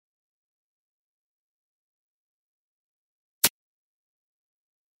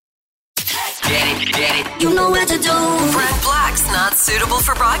Get it? You know what to do. Brent Black's Not Suitable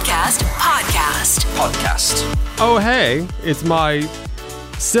for Broadcast podcast. Oh, hey, it's my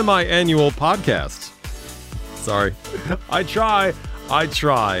semi-annual podcast. Sorry. I try.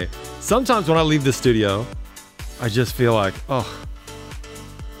 Sometimes when I leave the studio, I just feel like, I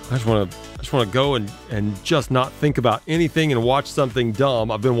just want to go and just not think about anything and watch something dumb.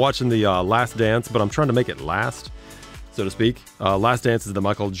 I've been watching the Last Dance, but I'm trying to make it last, so to speak. Last Dance is the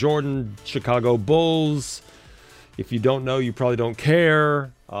Michael Jordan Chicago Bulls. If you don't know, you probably don't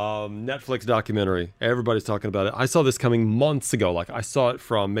care. Netflix documentary. Everybody's talking about it. I saw this coming months ago. Like, I saw it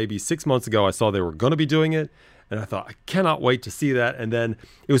from maybe 6 months ago. I saw they were going to be doing it, and I thought, I cannot wait to see that. And then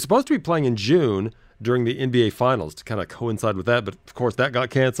it was supposed to be playing in June during the NBA Finals to kind of coincide with that, but of course that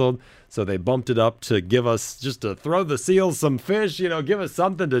got canceled, so they bumped it up to give us, just to throw the seals some fish, give us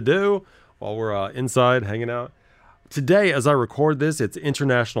something to do while we're inside hanging out. Today, as I record this, it's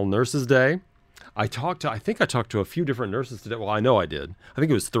International Nurses Day. I think I talked to a few different nurses today. Well, I know I did. I think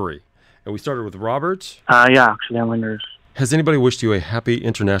it was 3. And we started with Robert. Yeah, actually, I'm a nurse. Has anybody wished you a happy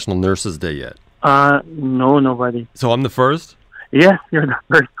International Nurses Day yet? No, nobody. So I'm the first? Yeah, you're the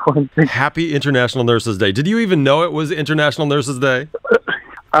first one. Happy International Nurses Day. Did you even know it was International Nurses Day?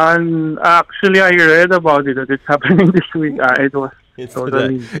 Actually, I read about it, that it's happening this week. It's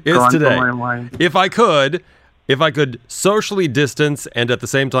totally today. It's gone today. from my mind. If I could socially distance and at the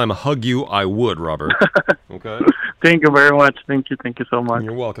same time hug you, I would, Robert. Okay? Thank you very much. Thank you so much.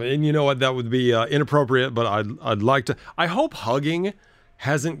 You're welcome. And you know what? That would be inappropriate, but I'd like to. I hope hugging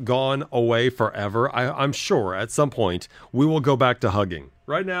hasn't gone away forever. I'm sure at some point we will go back to hugging.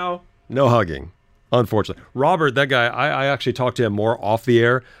 Right now, no hugging, unfortunately. Robert, that guy, I actually talked to him more off the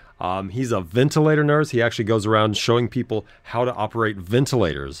air. He's a ventilator nurse. He actually goes around showing people how to operate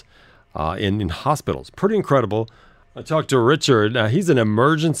ventilators in hospitals. Pretty incredible. I talked to Richard. He's an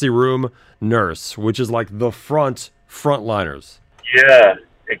emergency room nurse, which is like the frontliners. Yeah,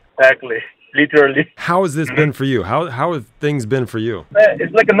 exactly. Literally. How has this been for you? How have things been for you?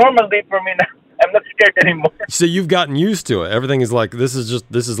 It's like a normal day for me now. I'm not scared anymore. So you've gotten used to it. Everything is like, this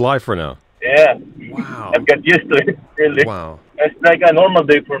is life for now. Yeah. Wow. I've got used to it, really. Wow. It's like a normal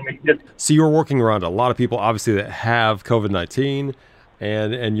day for me. So you're working around a lot of people, obviously, that have COVID-19,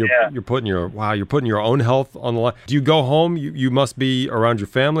 and you're putting your own health on the line. Do you go home? You must be around your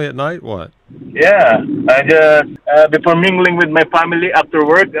family at night? What? Yeah. I just, before mingling with my family after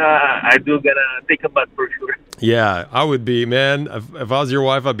work, I do gonna take a bath for sure. Yeah, I would be, man. If I was your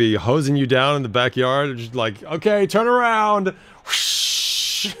wife, I'd be hosing you down in the backyard, just like, okay, turn around.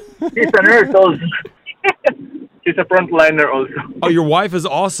 She's a nurse also. She's a frontliner also. Oh, your wife is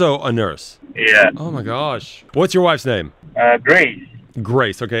also a nurse? Yeah. Oh my gosh. What's your wife's name? Grace.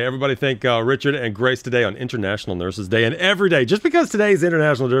 Grace. Okay, everybody thank Richard and Grace today on International Nurses Day. And every day, just because today is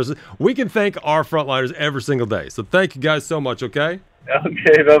International Nurses, we can thank our frontliners every single day. So thank you guys so much, okay?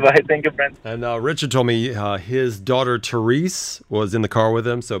 Okay, bye-bye. Thank you, Brent. And Richard told me his daughter, Therese, was in the car with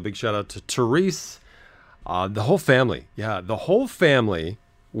him. So big shout out to Therese. The whole family. Yeah, the whole family.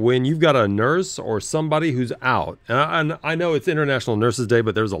 When you've got a nurse or somebody who's out, and I know it's International Nurses Day,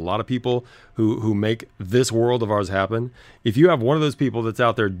 but there's a lot of people who make this world of ours happen. If you have one of those people that's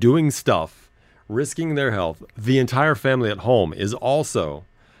out there doing stuff, risking their health, the entire family at home is also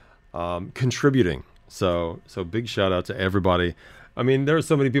contributing. So big shout out to everybody. I mean, there are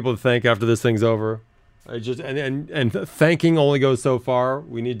so many people to thank after this thing's over. And thanking only goes so far.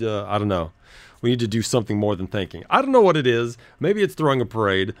 We need to, I don't know. We need to do something more than thanking. I don't know what it is. Maybe it's throwing a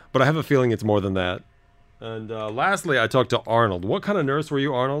parade, but I have a feeling it's more than that. And lastly, I talked to Arnold. What kind of nurse were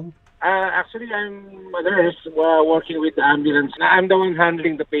you, Arnold? Actually, I'm a nurse working with the ambulance. I'm the one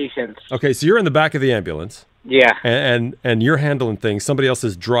handling the patients. Okay, so you're in the back of the ambulance. Yeah. And you're handling things. Somebody else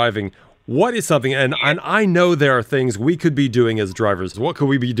is driving. What is something, and I know there are things we could be doing as drivers. What could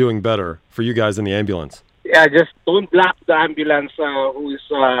we be doing better for you guys in the ambulance? Yeah, just don't block the ambulance who is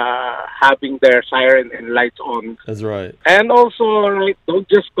having their siren and lights on. That's right. And also, right, don't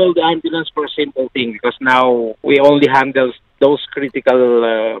just call the ambulance for a simple thing, because now we only handle those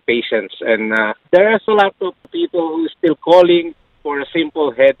critical patients. And there is a lot of people who are still calling for a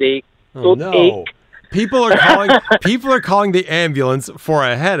simple headache, toothache. No. People are calling the ambulance for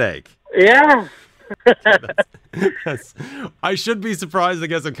a headache. Yeah. I should be surprised. I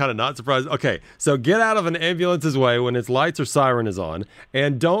guess I'm kind of not surprised. Okay, so get out of an ambulance's way when its lights or siren is on,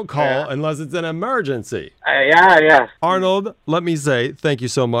 and don't call unless it's an emergency. Yeah. Arnold, let me say thank you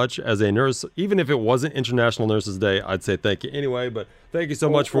so much as a nurse. Even if it wasn't International Nurses Day, I'd say thank you anyway, but thank you so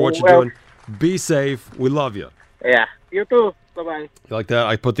much for what you're doing. Be safe. We love you. Yeah, you too. Bye-bye. You like that?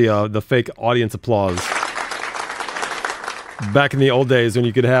 I put the fake audience applause. Back in the old days when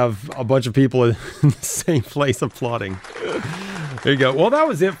you could have a bunch of people in the same place applauding. There you go. Well, that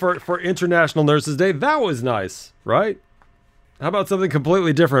was it for International Nurses Day. That was nice, right? How about something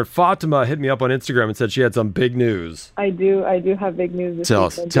completely different? Fatima hit me up on Instagram and said she had some big news. I do have big news this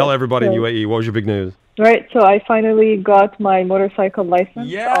weekend. Tell everybody in UAE, what was your big news? Right, so I finally got my motorcycle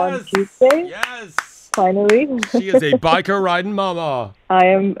license on Tuesday. Yes! Finally. She is a biker riding mama. I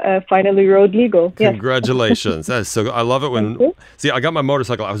am finally road legal. Yes. Congratulations. That is so good. I love it when... See, I got my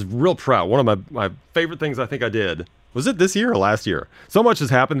motorcycle. I was real proud. One of my favorite things I think I did. Was it this year or last year? So much has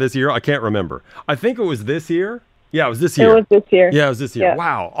happened this year, I can't remember. I think it was this year. Yeah, it was this year. It was this year. Yeah, it was this year. Yeah.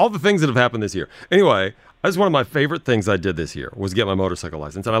 Wow. All the things that have happened this year. Anyway, that's one of my favorite things I did this year was get my motorcycle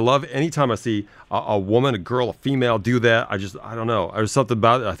license. And I love anytime I see a woman, a girl, a female do that. I don't know. There's something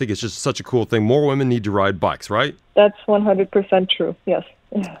about it. I think it's just such a cool thing. More women need to ride bikes, right? That's 100% true. Yes.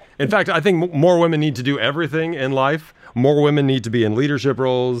 In fact, I think more women need to do everything in life. More women need to be in leadership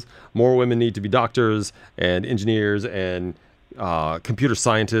roles. More women need to be doctors and engineers and computer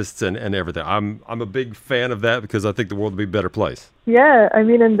scientists and everything. I'm a big fan of that because I think the world would be a better place. Yeah, I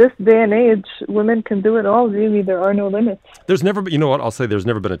mean, in this day and age, women can do it all. Really, there are no limits. There's never been, you know what? I'll say there's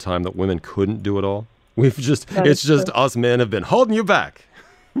never been a time that women couldn't do it all. It's just us men have been holding you back.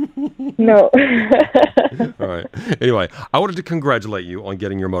 No. All right. Anyway, I wanted to congratulate you on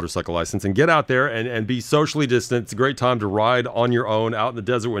getting your motorcycle license and get out there and be socially distant. It's a great time to ride on your own out in the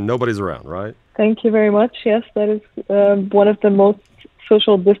desert when nobody's around, right? Thank you very much. Yes, that is one of the most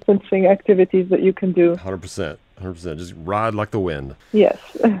social distancing activities that you can do. 100%. 100%. Just ride like the wind. Yes.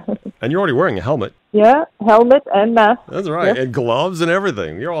 And you're already wearing a helmet. Yeah, helmet and mask. That's right. Yes. And gloves and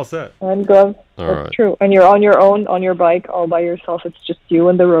everything. You're all set. And gloves. That's true. And you're on your own, on your bike, all by yourself. It's just you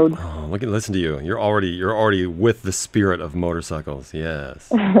and the road. Oh, listen to you. You're already with the spirit of motorcycles.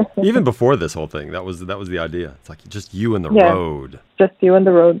 Yes. Even before this whole thing, that was the idea. It's like just you and the road. Just you and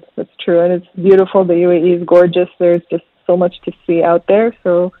the road. That's true. And it's beautiful. The UAE is gorgeous. There's just so much to see out there.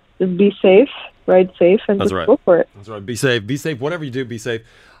 So just be safe, ride safe, and go for it. That's right. Be safe. Be safe. Whatever you do, be safe.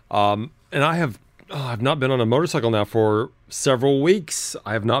 And I've not been on a motorcycle now for several weeks.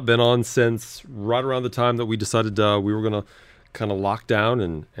 I have not been on since right around the time that we decided we were going to kind of lock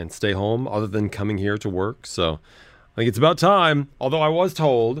down and stay home other than coming here to work. So I think it's about time. Although I was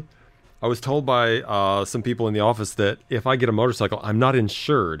told by some people in the office that if I get a motorcycle, I'm not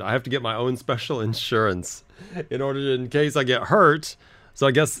insured. I have to get my own special insurance in case I get hurt. So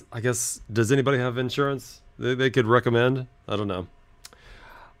I guess, does anybody have insurance they could recommend? I don't know.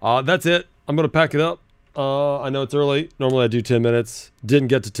 That's it. I'm going to pack it up. I know it's early. Normally I do 10 minutes. Didn't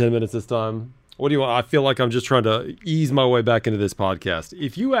get to 10 minutes this time. What do you want? I feel like I'm just trying to ease my way back into this podcast.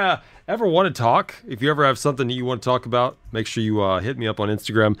 If you ever want to talk, if you ever have something that you want to talk about, make sure you hit me up on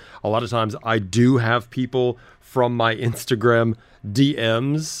Instagram. A lot of times I do have people from my Instagram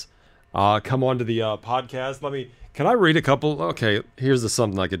DMs come onto the podcast. Can I read a couple? Okay, here's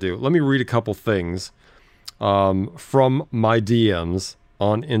something I could do. Let me read a couple things from my DMs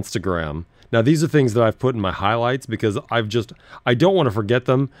on Instagram. Now, these are things that I've put in my highlights because I don't want to forget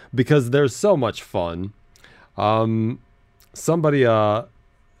them because they're so much fun. Somebody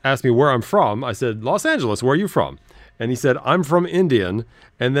asked me where I'm from. I said, Los Angeles, where are you from? And he said, I'm from Indian.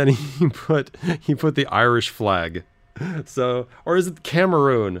 And then he put the Irish flag. So, or is it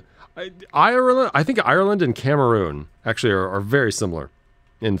Cameroon? Ireland? I think Ireland and Cameroon actually are very similar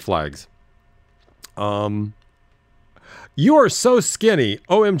in flags. You are so skinny.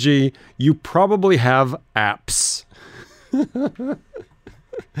 OMG, you probably have apps.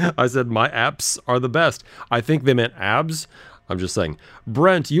 I said, my apps are the best. I think they meant abs. I'm just saying.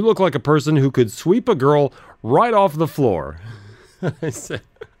 Brent, you look like a person who could sweep a girl right off the floor. I said,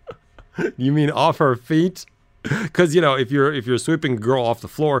 you mean off her feet? Because, if you're sweeping a girl off the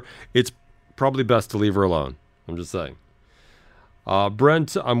floor, it's probably best to leave her alone. I'm just saying.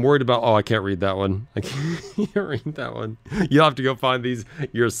 Brent, I'm worried about... Oh, I can't read that one. I can't read that one. You'll have to go find these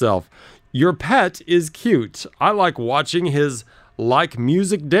yourself. Your pet is cute. I like watching his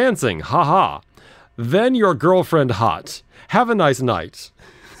music dancing. Ha. Then your girlfriend hot. Have a nice night.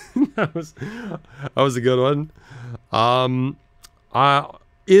 That was a good one.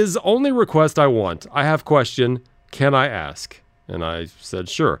 Is only request I want. I have question. Can I ask? And I said,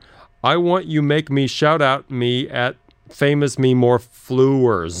 sure. I want you make me shout out me at famous me more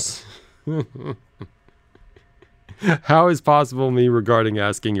flowers. How is possible me regarding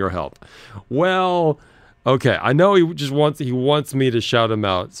asking your help? Well, okay. I know he wants me to shout him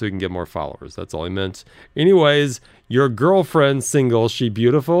out so he can get more followers. That's all he meant. Anyways, your girlfriend single, she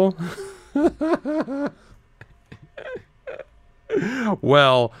beautiful?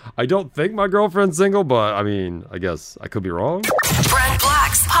 Well, I don't think my girlfriend's single, but I mean, I guess I could be wrong. Brent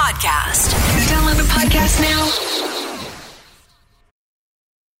Black's podcast. Download the podcast now.